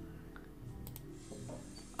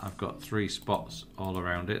 I've got 3 spots all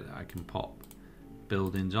around it that I can pop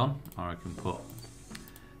buildings on, or I can put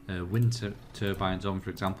wind turbines on, for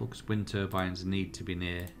example, because wind turbines need to be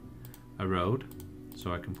near a road.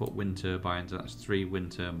 So I can put wind turbines, that's 3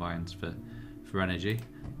 wind turbines for energy.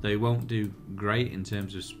 They won't do great in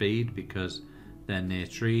terms of speed because they're near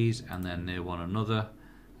trees and they're near one another.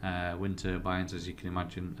 Wind turbines, as you can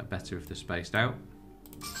imagine, are better if they're spaced out.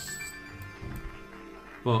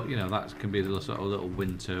 But you know, that can be the sort of little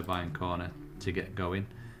wind turbine corner to get going.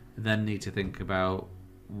 Then need to think about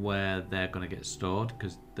where they're going to get stored,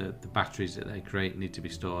 because the batteries that they create need to be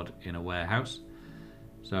stored in a warehouse.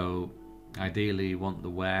 So ideally you want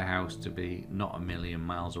the warehouse to be not a million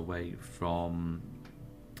miles away from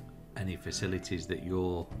any facilities that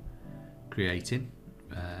you're creating.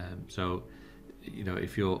 So you know,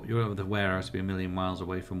 if you're the warehouse to be a million miles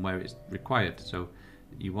away from where it's required, so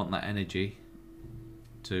you want that energy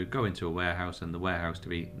to go into a warehouse, and the warehouse to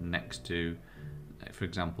be next to, for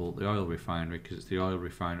example, the oil refinery, because it's the oil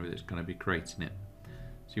refinery that's going to be creating it.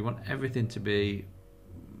 So you want everything to be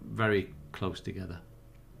very close together.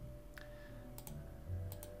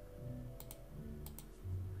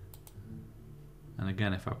 And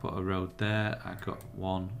again, if I put a road there, I've got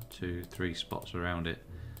 1, 2, 3 spots around it.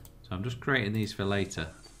 So I'm just creating these for later,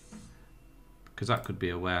 because that could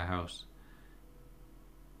be a warehouse.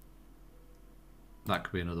 That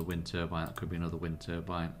could be another wind turbine, that could be another wind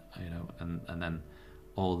turbine, you know, and then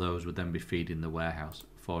all those would then be feeding the warehouse,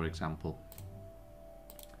 for example.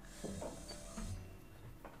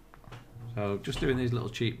 So just doing these little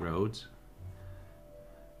cheap roads.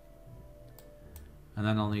 And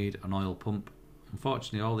then I'll need an oil pump.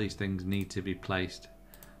 Unfortunately, all these things need to be placed,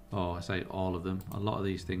 or I say all of them, a lot of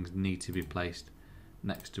these things need to be placed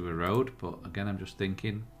next to a road, but again, I'm just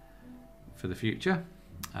thinking for the future.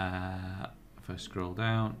 If I scroll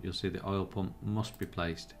down, you'll see the oil pump must be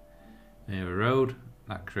placed near a road.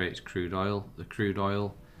 That creates crude oil. The crude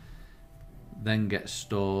oil then gets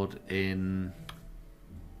stored in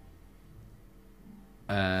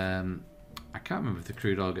I can't remember if the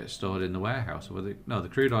crude oil gets stored in the warehouse or whether... No, the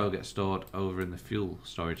crude oil gets stored over in the fuel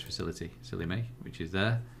storage facility, silly me, which is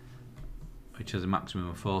there, which has a maximum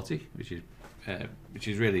of 40, which is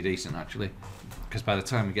really decent actually, because by the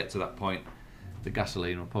time we get to that point, the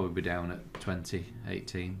gasoline will probably be down at 20,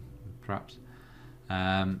 18 perhaps.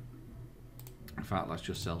 In fact, let's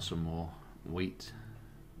just sell some more wheat.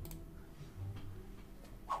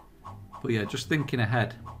 But yeah, just thinking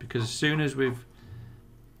ahead, because as soon as we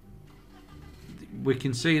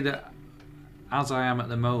can see that, as I am at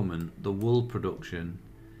the moment, the wool production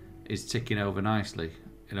is ticking over nicely.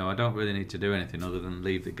 You know, I don't really need to do anything other than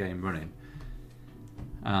leave the game running.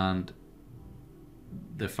 And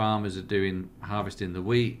the farmers are harvesting the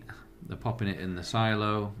wheat, they're popping it in the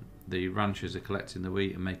silo, the ranchers are collecting the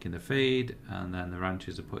wheat and making the feed, and then the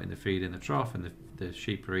ranchers are putting the feed in the trough, and the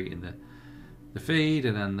sheep are eating the feed,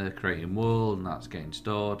 and then they're creating wool, and that's getting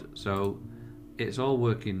stored. So it's all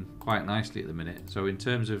working quite nicely at the minute. So in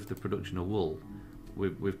terms of the production of wool,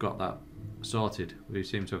 we've got that sorted. We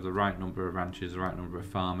seem to have the right number of ranchers, the right number of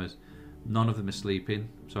farmers. None of them are sleeping,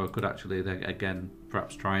 so I could actually again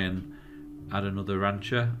perhaps try and add another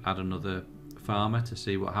rancher, add another farmer to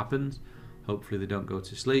see what happens. Hopefully they don't go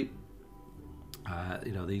to sleep.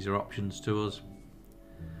 You know, these are options to us,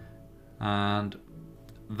 and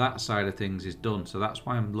that side of things is done. So that's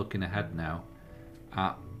why I'm looking ahead now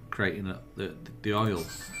at creating the oil,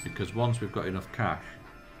 because once we've got enough cash,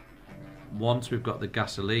 once we've got the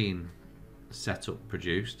gasoline set up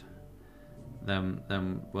produced,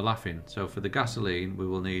 then we're laughing. So for the gasoline, we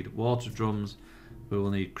will need water drums, we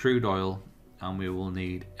will need crude oil, and we will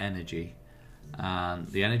need energy. And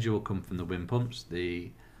the energy will come from the wind pumps,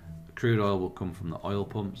 the crude oil will come from the oil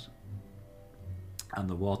pumps, and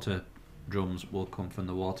the water drums will come from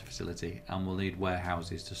the water facility, and we'll need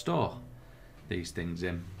warehouses to store these things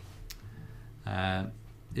in. Yeah,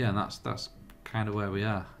 and that's kind of where we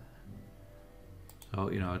are. So,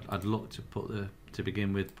 you know, I'd look to put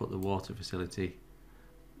the water facility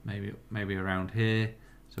maybe around here.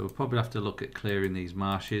 So we'll probably have to look at clearing these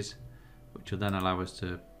marshes, which will then allow us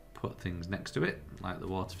to put things next to it, like the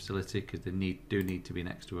water facility, because they do need to be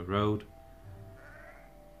next to a road.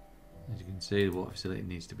 As you can see, the water facility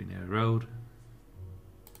needs to be near a road.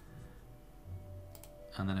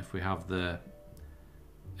 And then if we have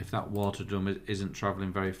if that water drum isn't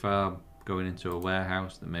travelling very far, going into a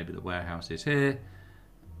warehouse, then maybe the warehouse is here.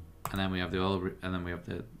 And then we have the oil, and then we have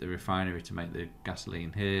the refinery to make the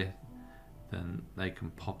gasoline here. Then they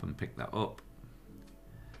can pop and pick that up.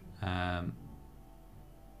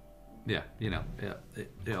 Yeah, you know,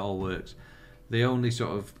 it all works. The only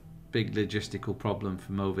sort of big logistical problem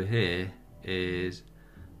from over here is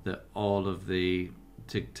that to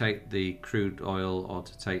take the crude oil or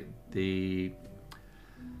to take the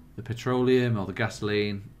petroleum or the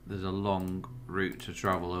gasoline, there's a long route to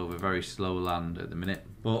travel over very slow land at the minute.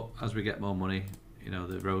 But as we get more money, you know,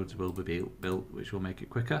 the roads will be built, which will make it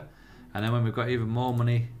quicker. And then when we've got even more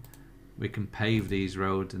money, we can pave these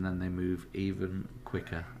roads, and then they move even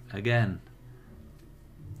quicker again.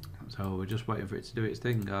 So we're just waiting for it to do its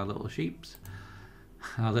thing. Our little sheeps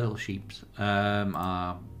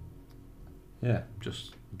are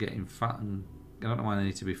just getting fat, and I don't know why they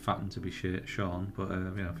need to be fattened to be shorn, but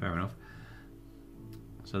you know, fair enough.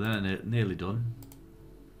 So they're nearly done.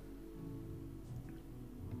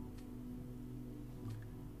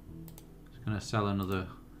 Just gonna sell another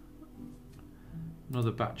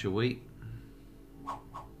batch of wheat.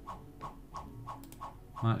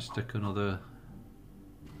 Might stick another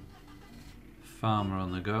farmer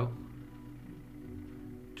on the go,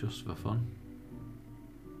 just for fun.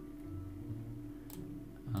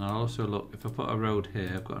 And I'll also look, if I put a road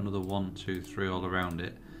here, I've got another 1, 2, 3 all around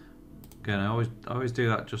it. Again, I always do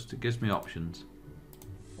that, just it gives me options.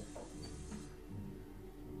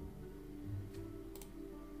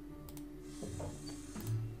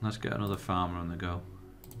 Let's get another farmer on the go.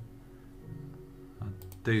 I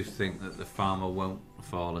do think that the farmer won't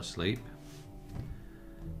fall asleep.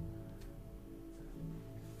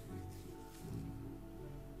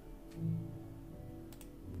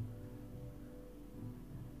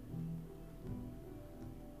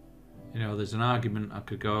 You know, there's an argument I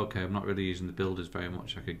could go, okay, I'm not really using the builders very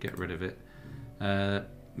much, I could get rid of it.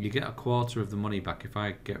 You get a quarter of the money back. If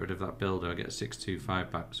I get rid of that builder, I get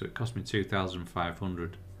 625 back, so it cost me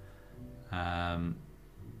 2,500.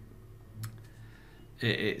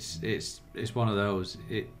 It's one of those.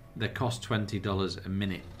 They cost $20 a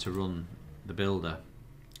minute to run the builder,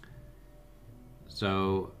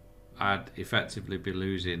 so I'd effectively be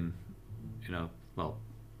losing, you know, well,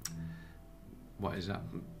 what is that?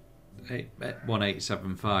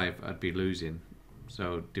 1875 I'd be losing.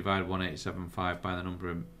 So divide 1875 by the number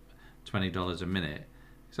of $20 a minute.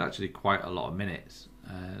 It's actually quite a lot of minutes.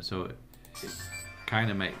 So it kind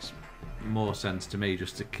of makes more sense to me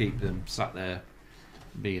just to keep them sat there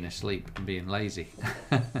being asleep and being lazy.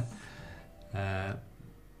 Because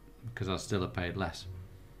I'll still have paid less.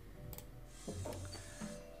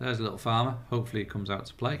 There's a little farmer. Hopefully it comes out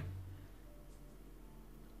to play.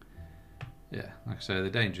 Yeah, like I say, the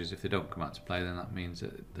danger is if they don't come out to play, then that means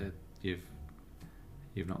that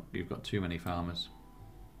you've got too many farmers.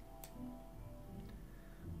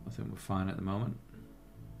 I think we're fine at the moment.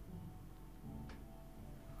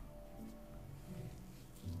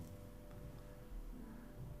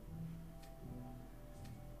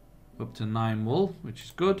 Up to 9 wool, which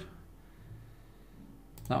is good.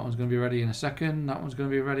 That one's going to be ready in a second. That one's going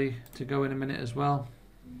to be ready to go in a minute as well.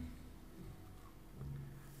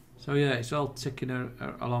 So yeah, it's all ticking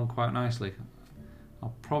along quite nicely.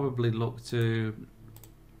 I'll probably look to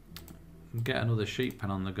get another sheep pen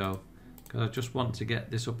on the go, because I just want to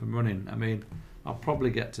get this up and running. I mean, I'll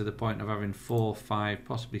probably get to the point of having 4, 5,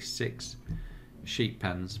 possibly 6 sheep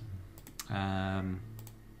pens. And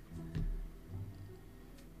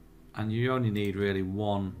you only need really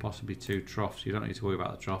 1, possibly 2 troughs. You don't need to worry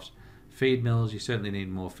about the troughs. Feed mills, you certainly need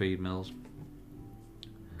more feed mills.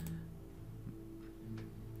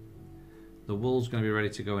 The wool's going to be ready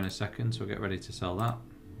to go in a second, so we'll get ready to sell that.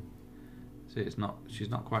 See, she's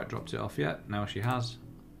not quite dropped it off yet. Now she has.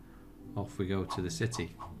 Off we go to the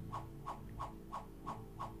city.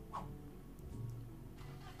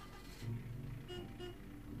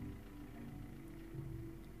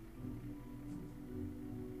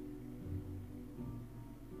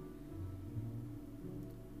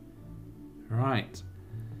 Right.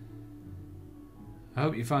 I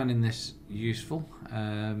hope you're finding this useful.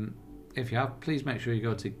 If you have, please make sure you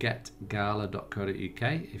go to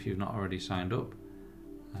getgala.co.uk if you've not already signed up.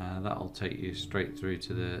 That'll take you straight through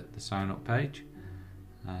to the sign up page.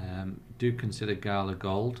 Do consider Gala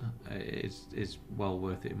Gold. It's well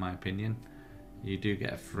worth it in my opinion. You do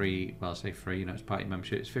get a free, well I say free, you know, it's part of your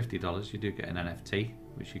membership, it's $50. You do get an NFT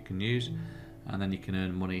which you can use, and then you can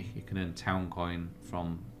earn money. You can earn town coin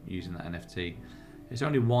from using that NFT. It's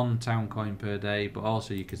only 1 town coin per day, but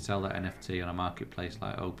also you could sell that NFT on a marketplace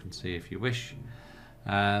like OpenSea if you wish.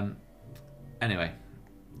 Anyway,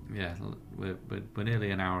 yeah, we're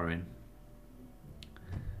nearly an hour in,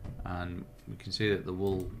 and we can see that the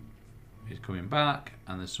wool is coming back,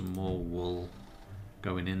 and there's some more wool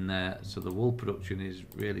going in there. So the wool production is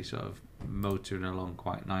really sort of motoring along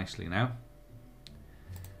quite nicely now.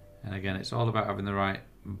 And again, it's all about having the right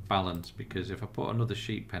balance, because if I put another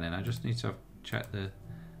sheep pen in, I just need to check the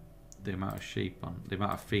amount of sheep on, the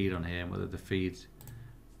amount of feed on here, and whether the feed's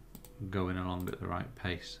going along at the right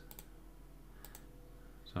pace.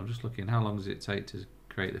 So I'm just looking, how long does it take to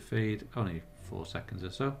create the feed? Only 4 seconds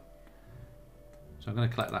or so. So I'm going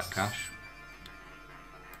to collect that cash.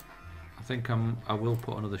 I think I will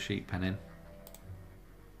put another sheep pen in.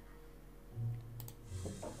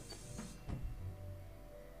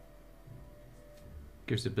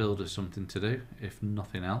 Gives the builder something to do, if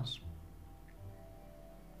nothing else.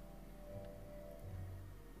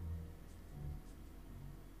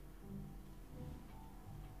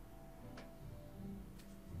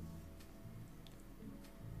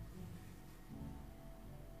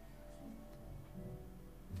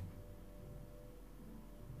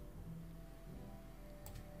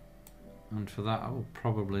 And for that I will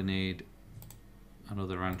probably need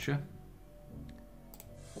another rancher.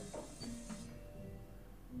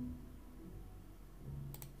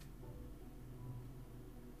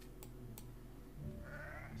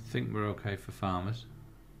 I think we're okay for farmers.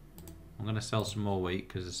 I'm going to sell some more wheat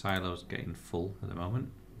because the silo's getting full at the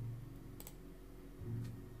moment.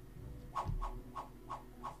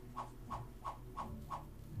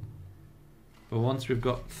 But once we've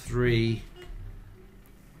got 3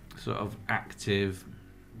 sort of active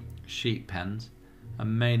sheep pens, I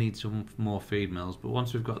may need some more feed mills, but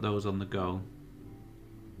once we've got those on the go,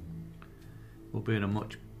 we'll be in a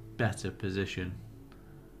much better position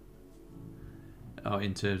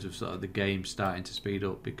in terms of sort of the game starting to speed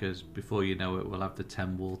up, because before you know it we'll have the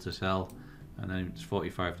 10 wool to sell, and then it's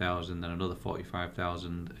 45,000, then another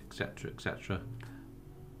 45,000, etc, etc.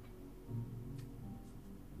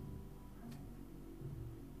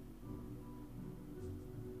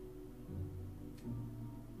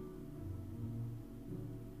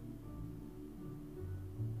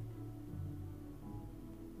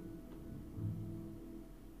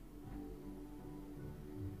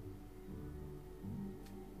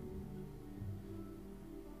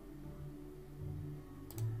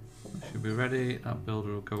 should be ready. That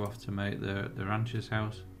builder will go off to make the rancher's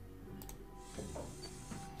house.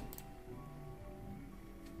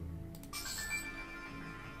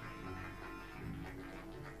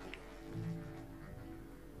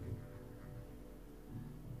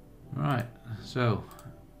 Right, so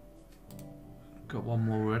got one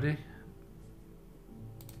more ready.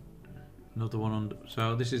 Another one under.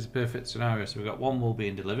 So this is the perfect scenario. So we've got one wool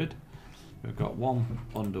being delivered, we've got one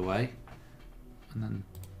underway, and then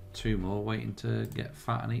two more waiting to get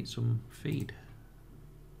fat and eat some feed.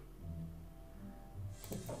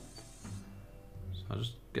 So I'll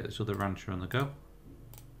just get this other rancher on the go.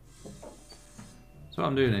 So what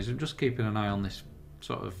I'm doing is I'm just keeping an eye on this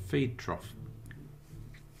sort of feed trough,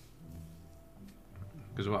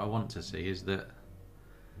 because what I want to see is that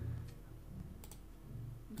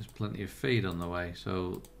there's plenty of feed on the way.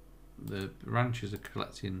 So the ranchers are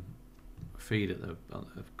collecting feed at the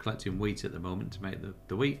collecting wheat at the moment to make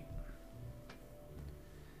the wheat.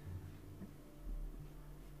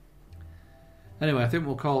 Anyway, I think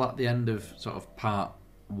we'll call that the end of sort of part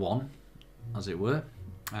one, as it were.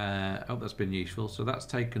 I hope that's been useful. So that's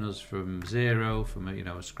taken us from zero, from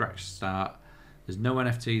a scratch start. There's no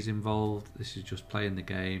NFTs involved. This is just playing the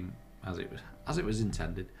game as it was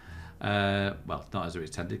intended. Well, not as it was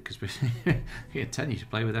intended, because we intend you to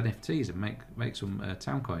play with NFTs and make some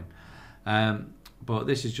town coin. But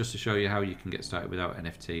this is just to show you how you can get started without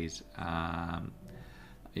NFTs.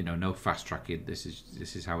 No fast tracking. This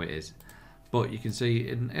is how it is. But you can see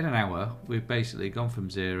in an hour we've basically gone from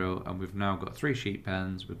zero, and we've now got 3 sheep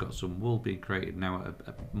pens. We've got some wool being created now at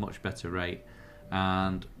a much better rate,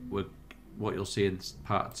 and what you'll see in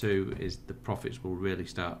part 2 is the profits will really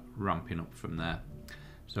start ramping up from there.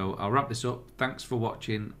 So I'll wrap this up. Thanks for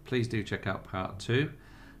watching. Please do check out part 2.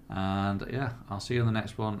 And yeah, I'll see you on the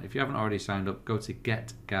next one. If you haven't already signed up, go to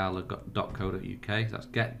getgala.co.uk. That's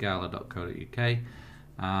getgala.co.uk.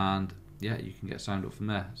 And yeah, you can get signed up from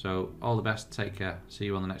there. So all the best. Take care. See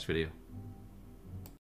you on the next video.